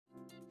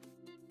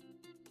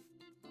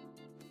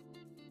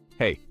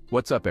Hey,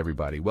 what's up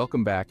everybody?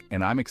 Welcome back,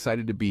 and I'm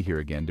excited to be here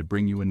again to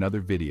bring you another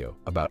video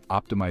about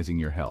optimizing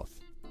your health.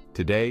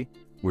 Today,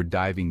 we're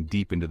diving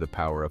deep into the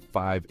power of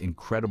 5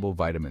 incredible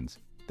vitamins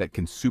that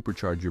can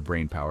supercharge your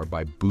brain power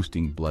by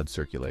boosting blood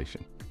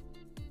circulation.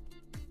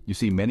 You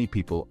see, many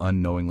people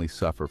unknowingly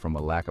suffer from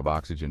a lack of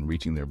oxygen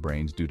reaching their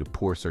brains due to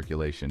poor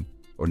circulation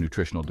or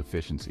nutritional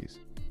deficiencies.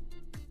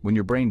 When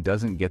your brain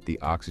doesn't get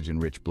the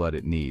oxygen-rich blood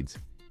it needs,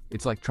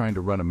 it's like trying to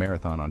run a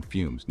marathon on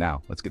fumes.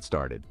 Now, let's get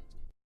started.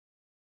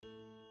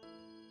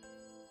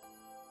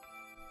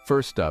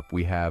 First up,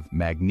 we have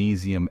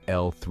Magnesium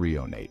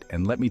L-threonate,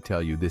 and let me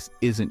tell you, this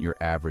isn't your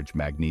average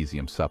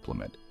magnesium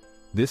supplement.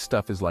 This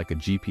stuff is like a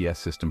GPS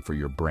system for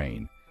your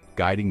brain,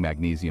 guiding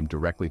magnesium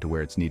directly to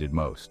where it's needed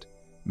most.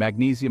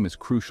 Magnesium is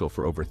crucial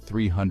for over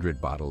 300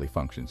 bodily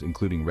functions,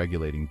 including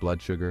regulating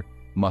blood sugar,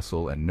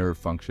 muscle and nerve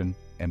function,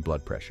 and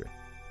blood pressure.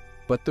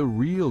 But the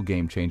real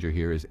game changer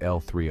here is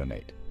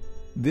L-threonate.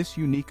 This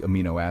unique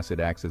amino acid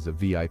acts as a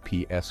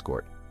VIP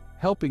escort,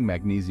 helping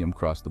magnesium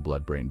cross the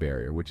blood-brain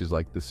barrier, which is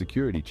like the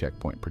security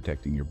checkpoint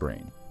protecting your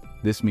brain.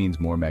 This means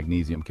more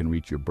magnesium can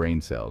reach your brain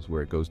cells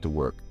where it goes to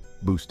work,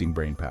 boosting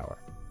brain power.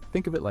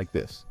 Think of it like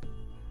this.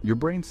 Your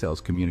brain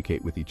cells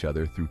communicate with each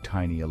other through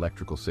tiny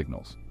electrical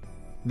signals.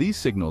 These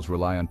signals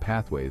rely on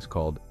pathways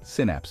called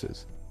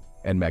synapses,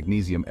 and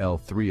Magnesium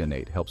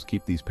L-threonate helps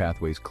keep these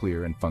pathways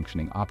clear and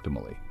functioning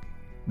optimally.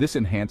 This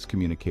enhanced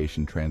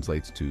communication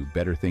translates to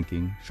better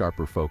thinking,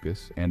 sharper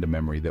focus, and a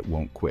memory that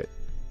won't quit.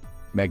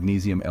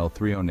 Magnesium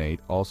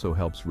L-threonate also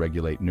helps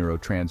regulate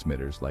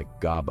neurotransmitters like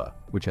GABA,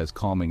 which has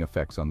calming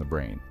effects on the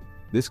brain.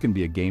 This can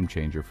be a game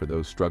changer for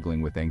those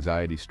struggling with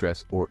anxiety,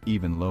 stress, or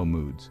even low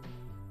moods.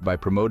 By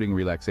promoting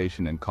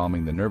relaxation and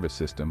calming the nervous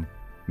system,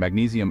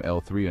 Magnesium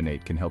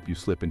L-threonate can help you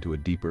slip into a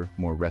deeper,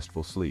 more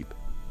restful sleep.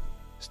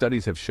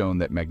 Studies have shown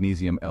that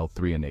Magnesium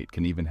L-threonate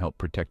can even help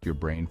protect your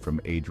brain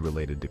from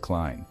age-related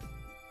decline.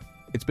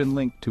 It's been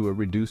linked to a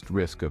reduced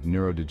risk of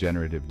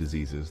neurodegenerative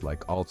diseases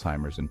like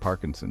Alzheimer's and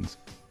Parkinson's,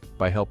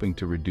 by helping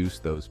to reduce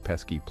those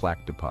pesky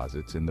plaque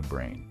deposits in the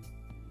brain.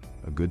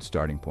 A good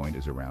starting point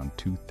is around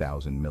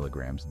 2,000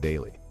 milligrams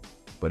daily,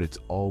 but it's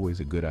always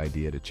a good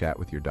idea to chat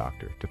with your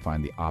doctor to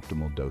find the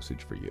optimal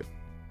dosage for you.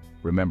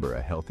 Remember,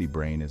 a healthy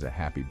brain is a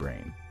happy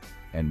brain,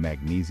 and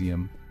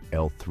Magnesium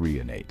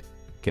L-threonate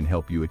can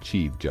help you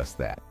achieve just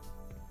that.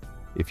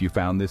 If you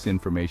found this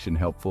information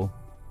helpful,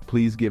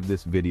 please give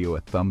this video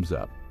a thumbs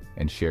up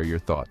and share your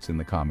thoughts in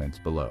the comments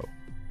below.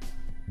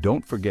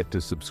 Don't forget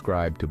to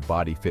subscribe to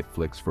Body Fit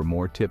Flicks for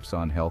more tips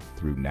on health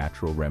through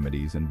natural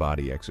remedies and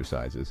body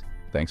exercises.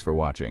 Thanks for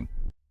watching.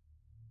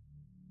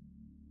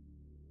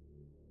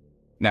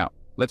 Now,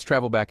 let's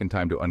travel back in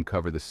time to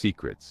uncover the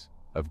secrets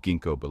of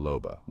Ginkgo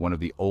Biloba, one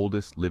of the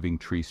oldest living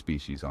tree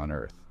species on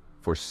Earth.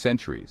 For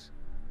centuries,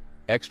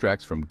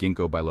 extracts from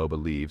Ginkgo Biloba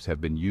leaves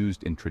have been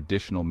used in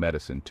traditional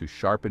medicine to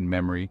sharpen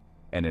memory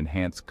and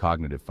enhance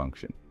cognitive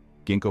function.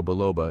 Ginkgo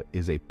Biloba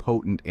is a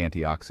potent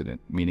antioxidant,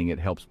 meaning it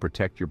helps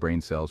protect your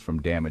brain cells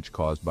from damage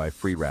caused by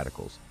free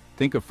radicals.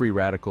 Think of free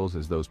radicals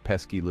as those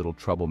pesky little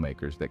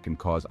troublemakers that can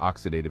cause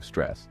oxidative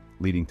stress,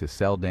 leading to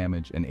cell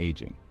damage and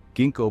aging.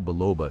 Ginkgo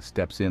Biloba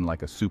steps in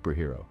like a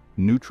superhero,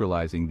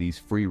 neutralizing these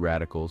free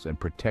radicals and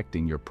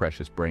protecting your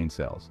precious brain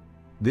cells.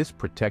 This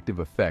protective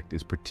effect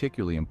is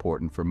particularly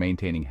important for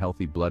maintaining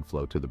healthy blood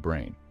flow to the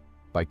brain.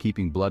 By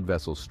keeping blood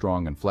vessels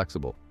strong and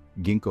flexible,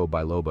 Ginkgo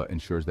Biloba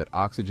ensures that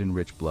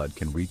oxygen-rich blood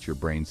can reach your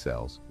brain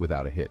cells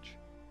without a hitch.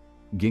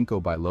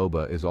 Ginkgo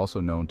Biloba is also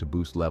known to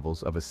boost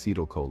levels of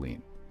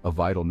acetylcholine, a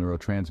vital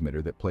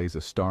neurotransmitter that plays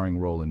a starring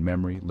role in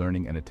memory,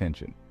 learning, and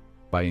attention.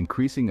 By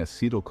increasing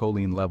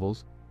acetylcholine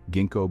levels,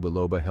 Ginkgo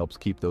Biloba helps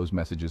keep those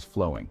messages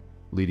flowing,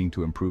 leading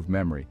to improved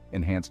memory,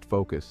 enhanced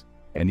focus,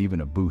 and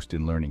even a boost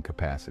in learning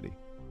capacity.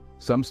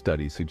 Some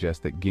studies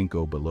suggest that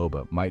Ginkgo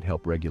Biloba might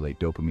help regulate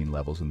dopamine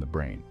levels in the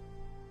brain.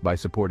 By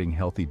supporting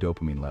healthy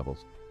dopamine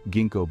levels,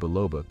 Ginkgo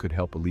Biloba could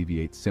help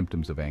alleviate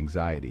symptoms of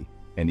anxiety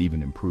and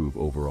even improve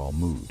overall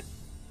mood.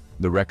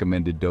 The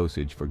recommended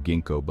dosage for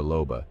Ginkgo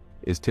Biloba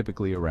is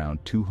typically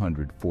around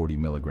 240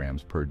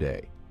 milligrams per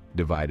day,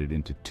 divided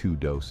into 2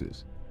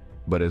 doses.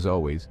 But as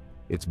always,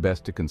 it's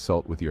best to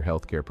consult with your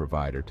healthcare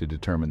provider to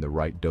determine the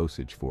right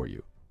dosage for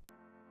you.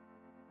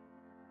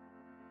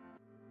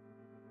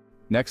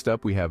 Next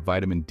up, we have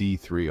vitamin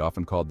D3,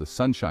 often called the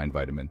sunshine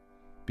vitamin,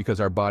 because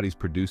our bodies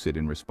produce it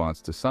in response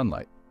to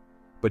sunlight.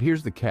 But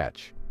here's the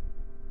catch.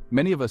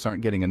 Many of us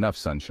aren't getting enough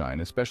sunshine,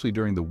 especially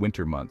during the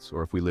winter months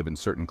or if we live in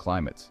certain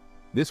climates.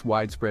 This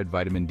widespread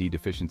vitamin D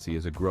deficiency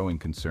is a growing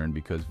concern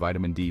because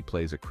vitamin D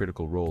plays a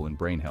critical role in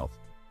brain health,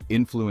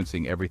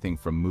 influencing everything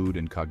from mood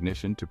and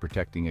cognition to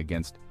protecting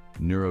against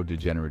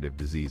neurodegenerative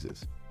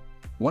diseases.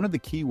 One of the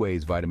key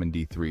ways vitamin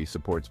D3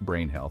 supports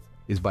brain health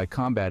is by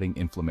combating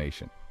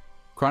inflammation.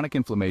 Chronic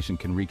inflammation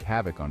can wreak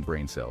havoc on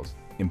brain cells,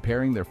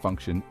 impairing their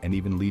function and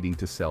even leading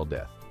to cell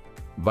death.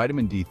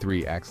 Vitamin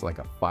D3 acts like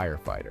a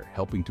firefighter,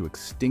 helping to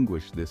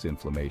extinguish this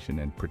inflammation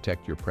and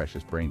protect your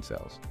precious brain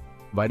cells.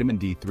 Vitamin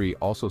D3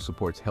 also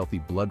supports healthy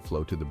blood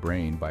flow to the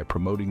brain by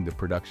promoting the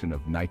production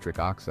of nitric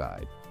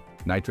oxide,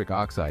 Nitric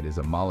oxide is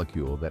a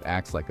molecule that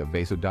acts like a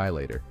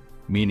vasodilator,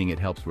 meaning it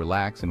helps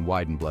relax and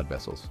widen blood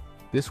vessels.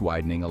 This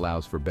widening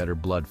allows for better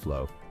blood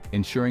flow,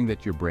 ensuring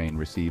that your brain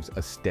receives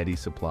a steady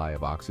supply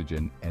of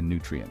oxygen and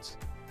nutrients.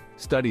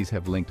 Studies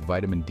have linked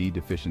vitamin D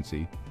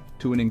deficiency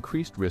to an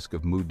increased risk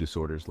of mood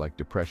disorders like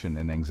depression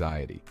and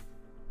anxiety.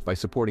 By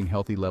supporting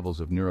healthy levels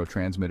of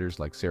neurotransmitters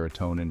like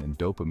serotonin and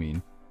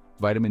dopamine,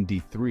 vitamin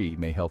D3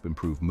 may help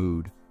improve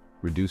mood,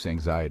 reduce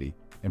anxiety,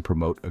 and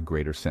promote a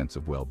greater sense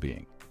of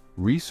well-being.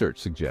 Research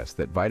suggests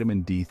that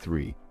vitamin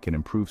D3 can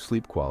improve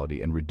sleep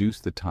quality and reduce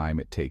the time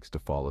it takes to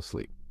fall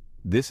asleep.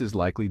 This is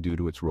likely due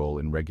to its role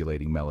in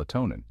regulating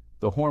melatonin,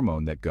 the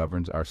hormone that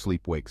governs our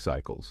sleep-wake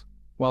cycles.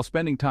 While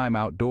spending time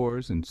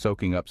outdoors and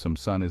soaking up some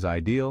sun is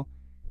ideal,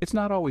 it's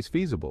not always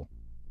feasible.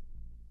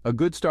 A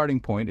good starting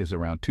point is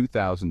around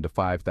 2,000 to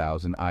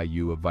 5,000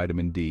 IU of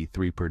vitamin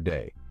D3 per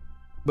day,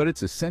 but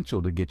it's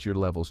essential to get your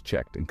levels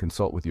checked and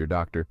consult with your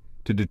doctor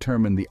to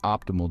determine the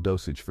optimal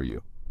dosage for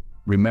you.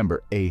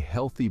 Remember, a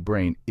healthy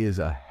brain is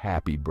a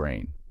happy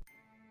brain.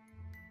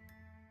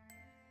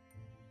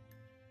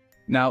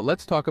 Now,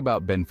 let's talk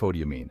about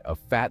benfotiamine, a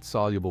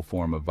fat-soluble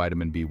form of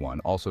vitamin B1,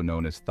 also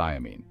known as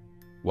thiamine.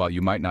 While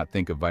you might not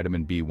think of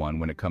vitamin B1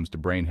 when it comes to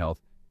brain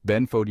health,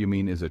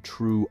 benfotiamine is a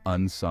true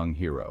unsung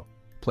hero,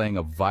 playing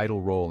a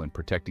vital role in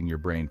protecting your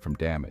brain from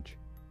damage.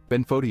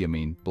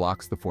 Benfotiamine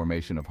blocks the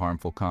formation of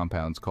harmful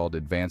compounds called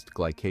advanced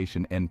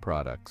glycation end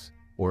products,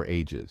 or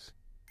AGEs.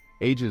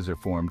 AGEs are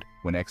formed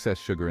when excess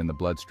sugar in the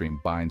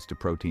bloodstream binds to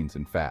proteins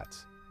and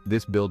fats.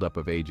 This buildup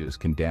of AGEs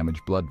can damage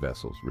blood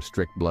vessels,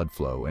 restrict blood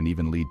flow, and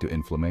even lead to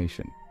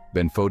inflammation.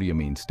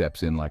 Benfotiamine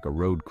steps in like a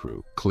road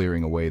crew,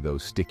 clearing away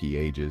those sticky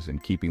AGEs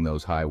and keeping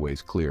those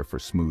highways clear for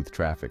smooth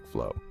traffic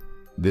flow.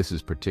 This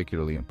is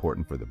particularly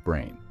important for the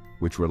brain,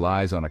 which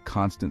relies on a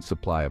constant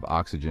supply of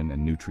oxygen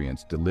and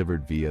nutrients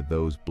delivered via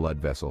those blood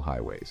vessel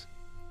highways.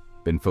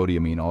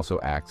 Benfotiamine also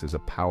acts as a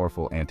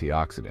powerful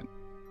antioxidant,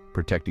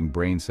 protecting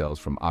brain cells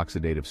from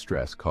oxidative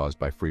stress caused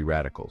by free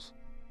radicals.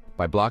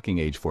 By blocking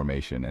AGE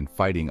formation and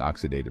fighting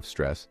oxidative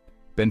stress,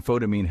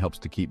 benfotiamine helps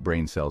to keep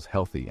brain cells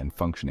healthy and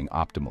functioning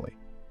optimally,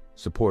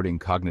 supporting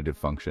cognitive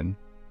function,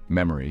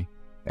 memory,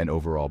 and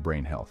overall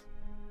brain health.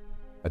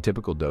 A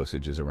typical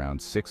dosage is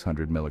around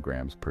 600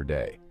 milligrams per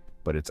day,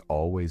 but it's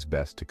always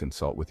best to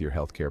consult with your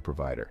healthcare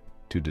provider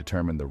to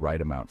determine the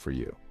right amount for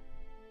you.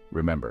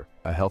 Remember,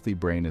 a healthy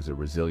brain is a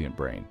resilient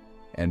brain,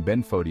 and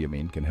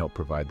benfotiamine can help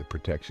provide the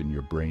protection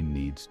your brain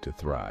needs to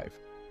thrive.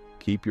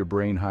 Keep your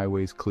brain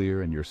highways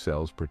clear and your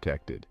cells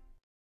protected.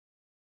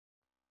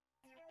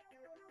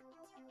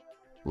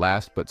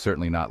 Last but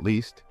certainly not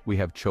least, we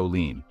have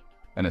choline,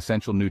 an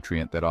essential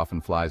nutrient that often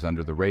flies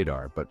under the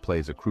radar but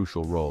plays a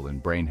crucial role in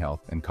brain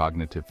health and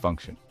cognitive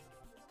function.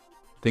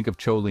 Think of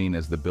choline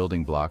as the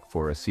building block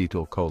for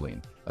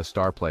acetylcholine, a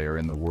star player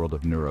in the world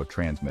of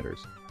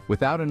neurotransmitters.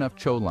 Without enough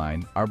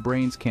choline, our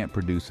brains can't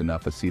produce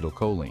enough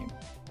acetylcholine,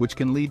 which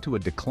can lead to a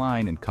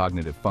decline in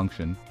cognitive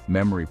function,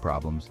 memory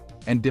problems,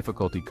 and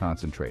difficulty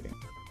concentrating.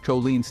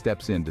 Choline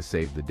steps in to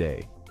save the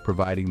day,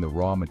 providing the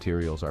raw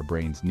materials our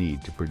brains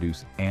need to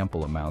produce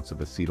ample amounts of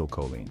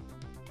acetylcholine.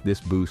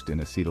 This boost in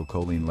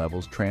acetylcholine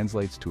levels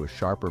translates to a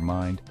sharper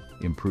mind,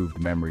 improved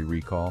memory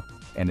recall,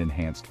 and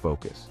enhanced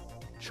focus.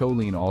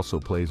 Choline also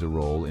plays a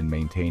role in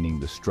maintaining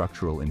the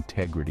structural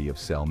integrity of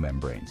cell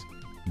membranes,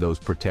 those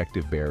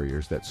protective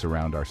barriers that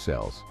surround our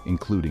cells,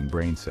 including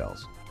brain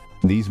cells.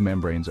 These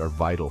membranes are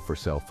vital for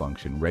cell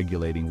function,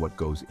 regulating what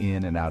goes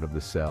in and out of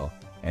the cell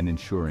and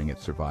ensuring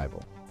its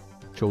survival.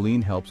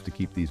 Choline helps to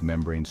keep these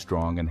membranes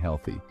strong and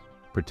healthy,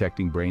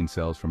 protecting brain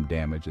cells from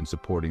damage and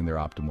supporting their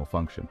optimal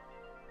function.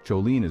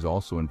 Choline is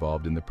also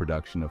involved in the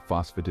production of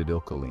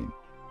phosphatidylcholine,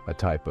 a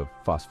type of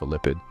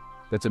phospholipid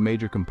that's a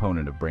major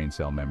component of brain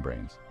cell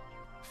membranes.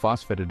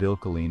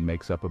 Phosphatidylcholine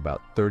makes up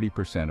about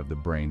 30% of the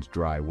brain's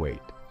dry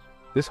weight.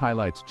 This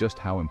highlights just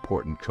how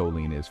important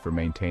choline is for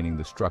maintaining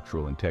the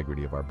structural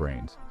integrity of our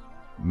brains.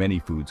 Many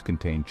foods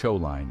contain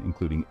choline,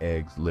 including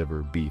eggs,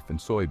 liver, beef, and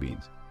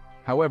soybeans.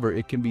 However,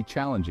 it can be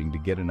challenging to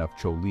get enough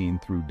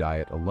choline through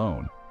diet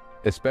alone,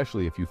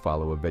 especially if you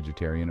follow a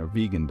vegetarian or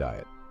vegan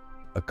diet.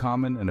 A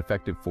common and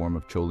effective form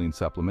of choline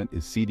supplement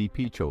is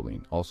CDP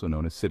choline, also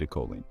known as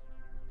citicoline.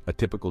 A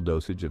typical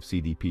dosage of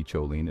CDP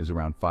choline is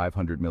around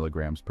 500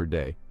 milligrams per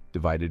day,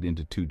 divided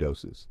into 2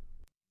 doses.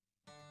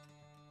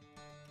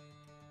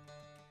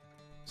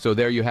 So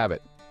there you have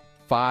it,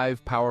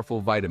 5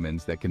 powerful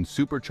vitamins that can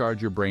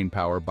supercharge your brain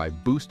power by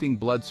boosting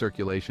blood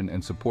circulation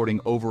and supporting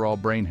overall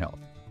brain health.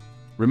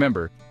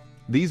 Remember,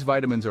 these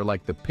vitamins are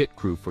like the pit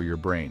crew for your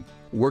brain,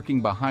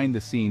 working behind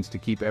the scenes to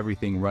keep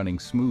everything running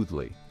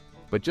smoothly.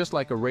 But just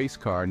like a race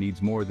car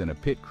needs more than a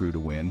pit crew to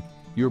win,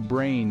 your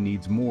brain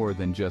needs more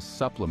than just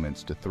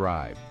supplements to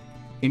thrive.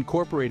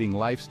 Incorporating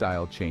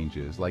lifestyle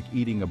changes like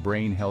eating a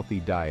brain-healthy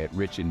diet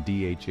rich in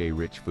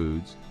DHA-rich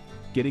foods,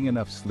 getting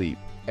enough sleep,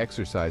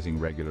 exercising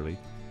regularly,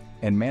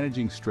 and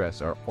managing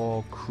stress are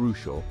all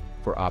crucial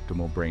for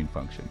optimal brain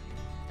function.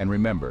 And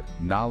remember,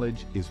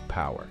 knowledge is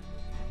power.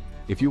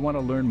 If you want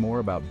to learn more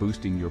about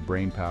boosting your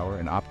brain power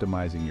and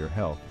optimizing your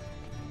health,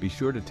 Be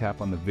sure to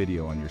tap on the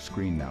video on your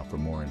screen now for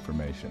more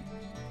information.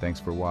 Thanks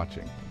for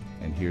watching,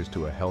 and here's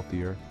to a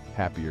healthier,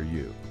 happier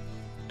you.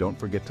 Don't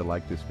forget to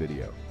like this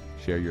video,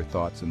 share your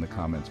thoughts in the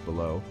comments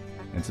below,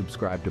 and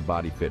subscribe to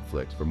Body Fit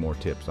Flicks for more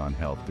tips on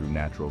health through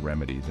natural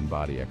remedies and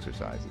body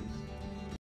exercises.